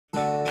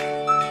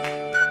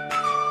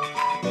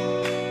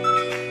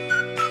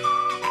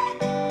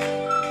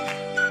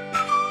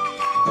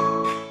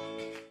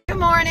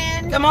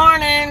Good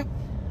morning.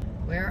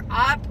 We're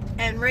up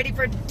and ready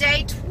for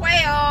day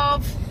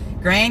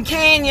 12. Grand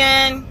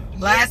Canyon.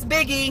 Last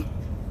biggie.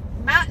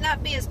 Might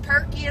not be as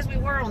perky as we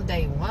were on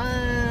day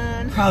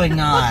 1. Probably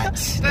not.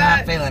 But,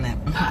 not feeling it.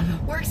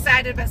 We're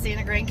excited about seeing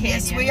the Grand Canyon.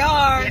 Yes, we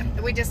are.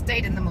 Yep, we just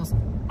stayed in the most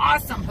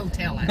awesome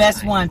hotel last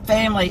Best night. one.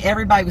 Family.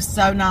 Everybody was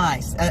so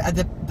nice.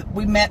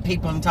 We met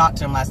people and talked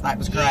to them last night. It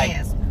was great.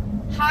 Yes.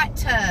 Hot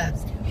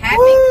tubs. Happy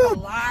Woo!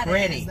 coladas.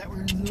 Pretty. That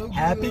were so good.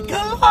 Happy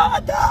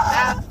colada.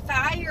 A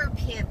fire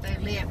pit they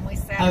lit and we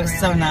sat Oh, it was around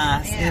so it.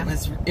 nice.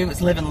 Yeah. It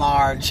was living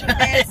large.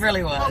 Best It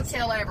really was.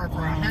 hotel ever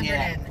for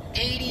Yeah.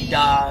 180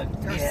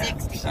 Dog. or Yeah.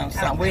 60.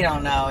 We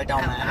don't know. It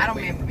don't matter. I don't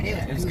remember. But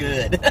It was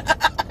good.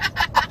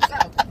 So,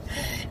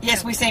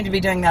 Yes, we seem to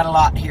be doing that a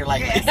lot here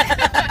lately.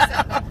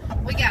 yes. So,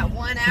 we got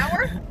 1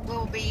 hour.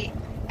 We'll be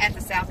at the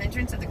south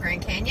entrance of the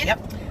Grand Canyon.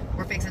 Yep.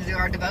 We're fixing to do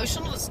our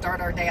devotional to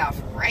start our day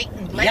off right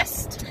and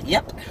blessed.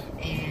 Yep.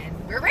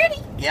 And we're ready.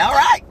 Yeah, all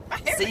right.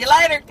 See you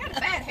later. Got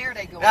a bad hair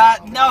day going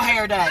on. No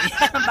hair day.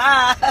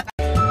 Bye.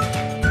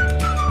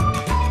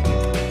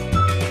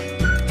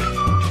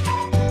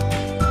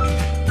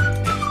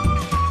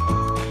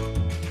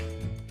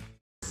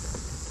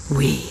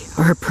 We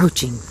are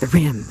approaching the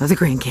rim of the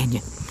Grand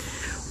Canyon.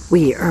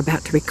 We are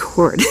about to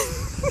record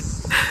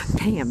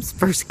Pam's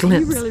first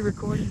glimpse. Are you really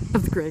recording?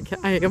 Of the Grand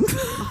Canyon? I am.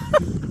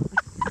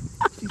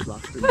 She's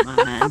lost her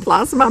mind. I've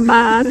lost my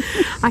mind.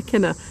 I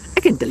can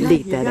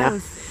delete Here that out.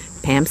 goes.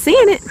 Pam's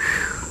seeing it.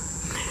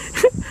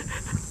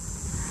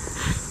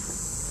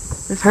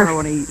 This is where I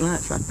want to eat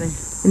lunch right there.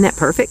 Isn't that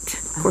perfect?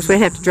 Of course, we'd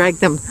have to drag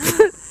them,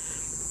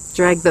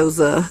 drag those.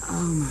 Oh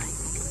my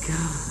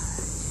God.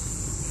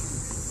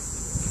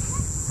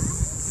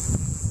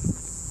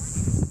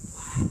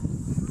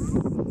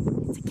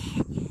 It's a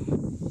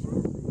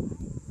canyon.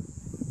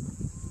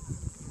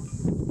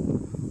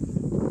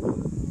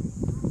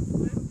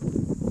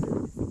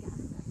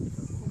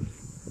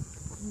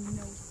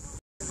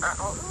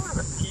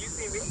 Can you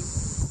see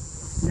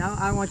me? No,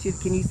 I want you.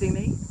 Can you see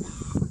me?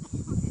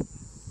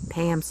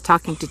 Pam's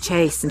talking to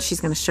Chase, and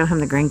she's going to show him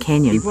the Grand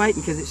Canyon. Keep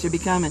waiting because it should be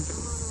coming.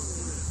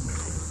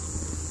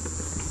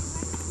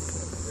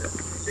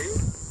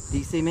 Do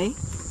you see me?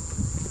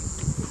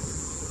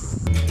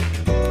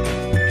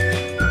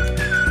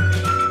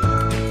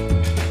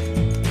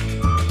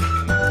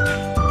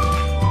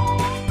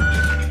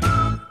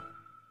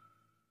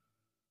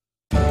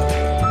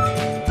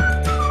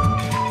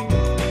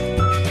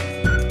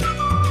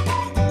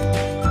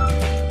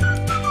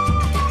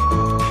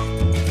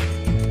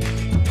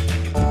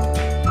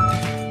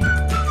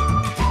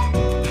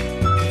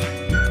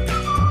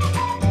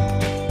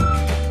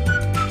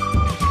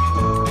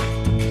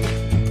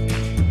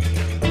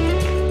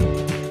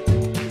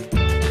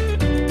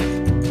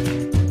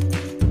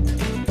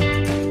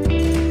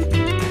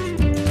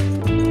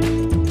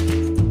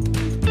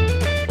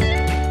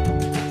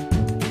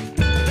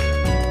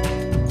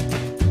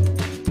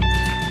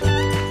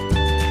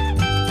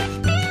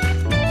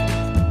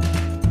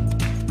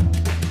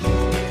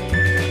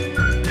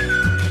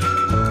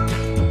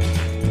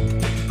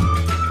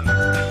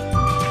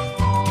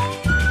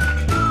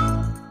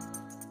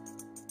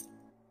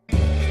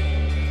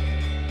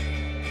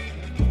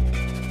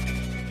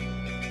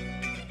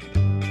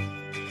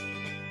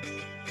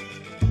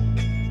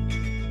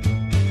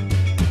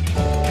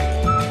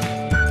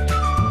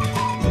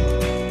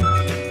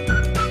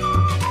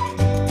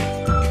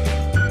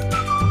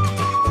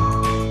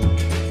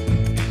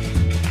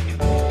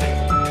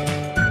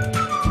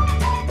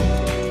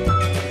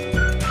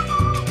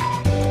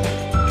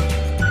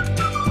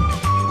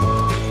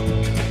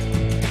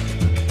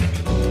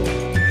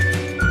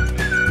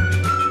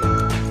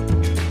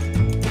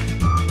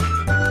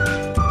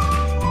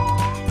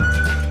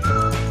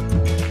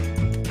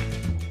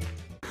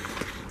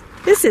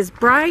 This is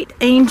Bright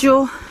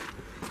Angel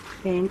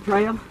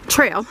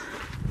Trail.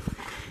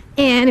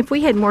 And if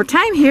we had more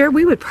time here,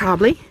 we would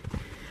probably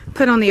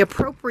put on the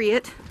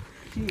appropriate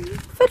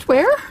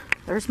footwear.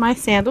 There's my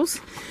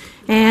sandals.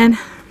 And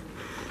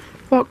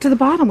walk to the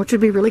bottom, which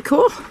would be really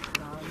cool.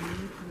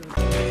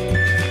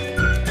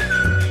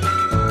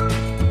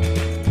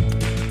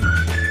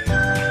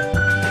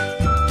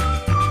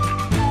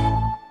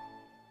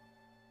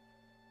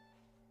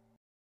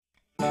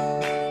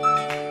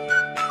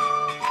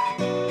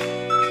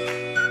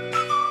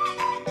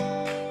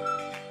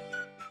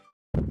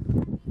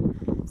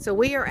 So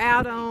we are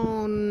out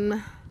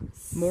on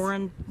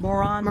Morin.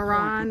 Morin.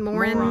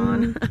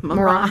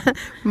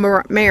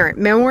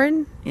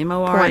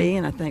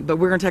 M-O-R-E-N, I think. But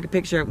we're going to take a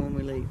picture of it when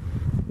we leave.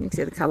 You can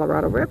see the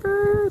Colorado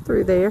River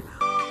through there.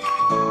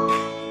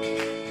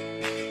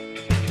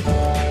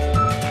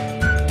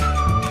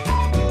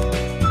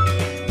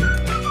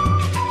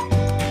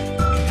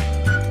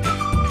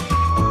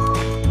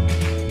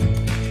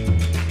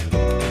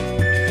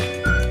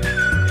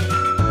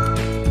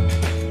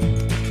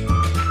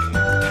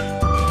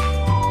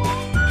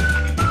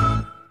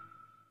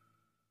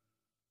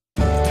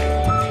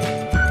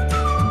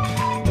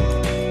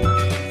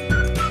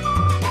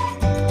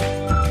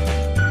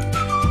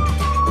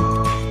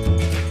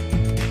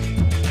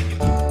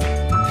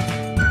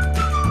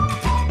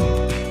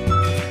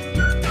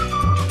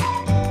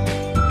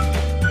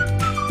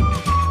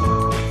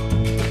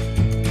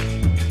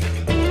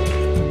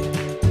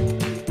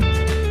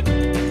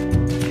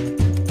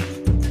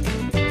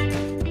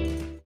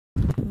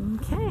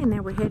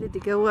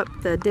 go up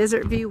the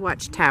Desert View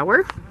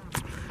Watchtower.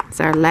 It's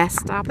our last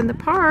stop in the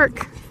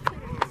park.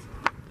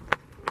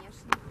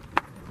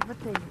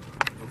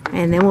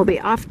 And then we'll be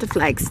off to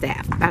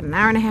Flagstaff, about an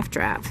hour-and-a-half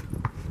drive.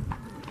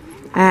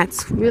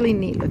 That's really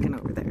neat looking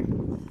over there.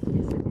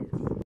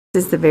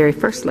 This is the very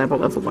first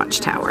level of the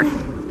watchtower.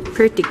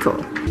 Pretty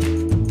cool.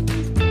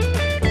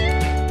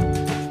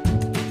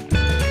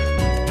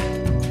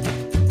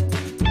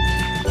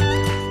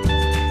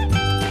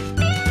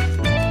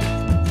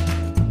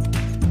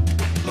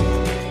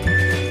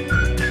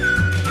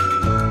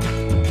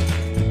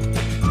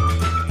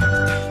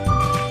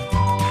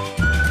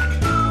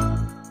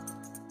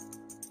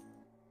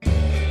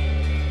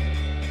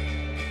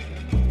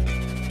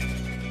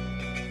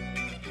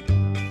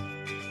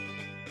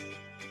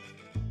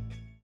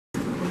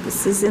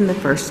 This is in the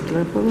first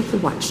level of the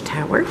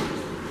watchtower. And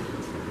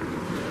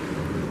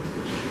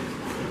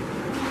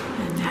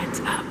that's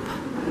up.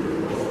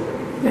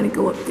 We're gonna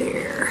go up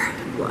there.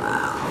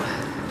 Wow.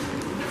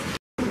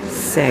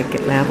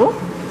 Second level.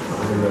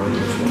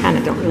 Kind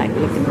of don't like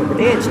looking over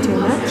the edge too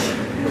much.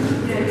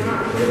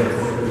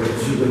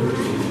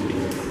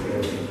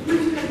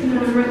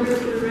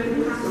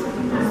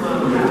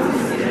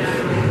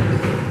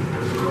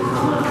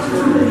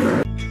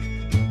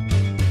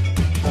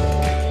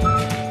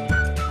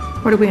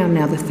 What are we on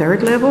now? The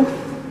third level?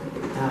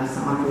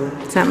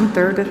 Something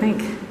third, I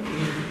think.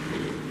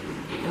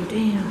 Oh,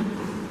 damn.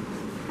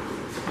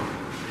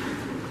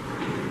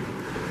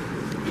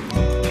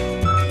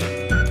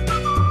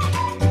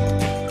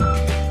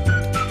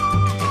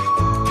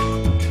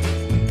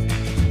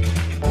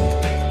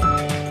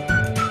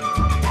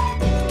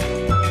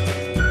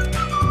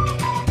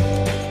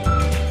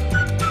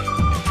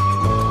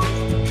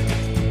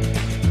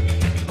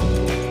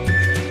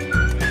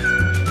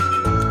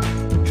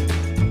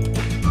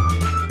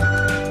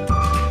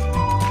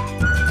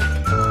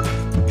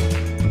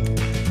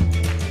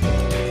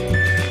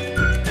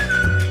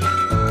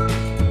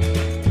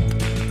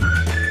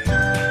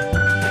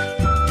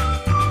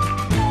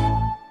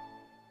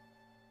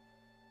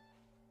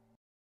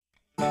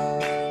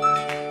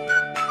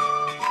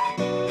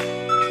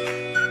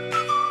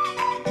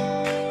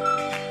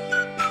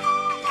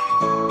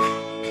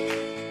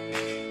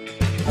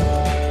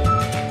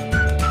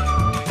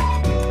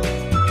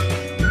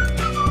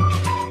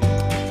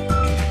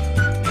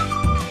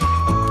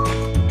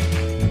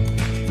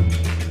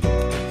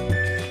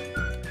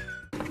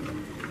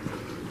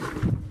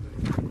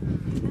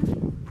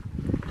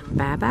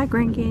 Bye-bye,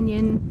 Grand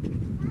Canyon.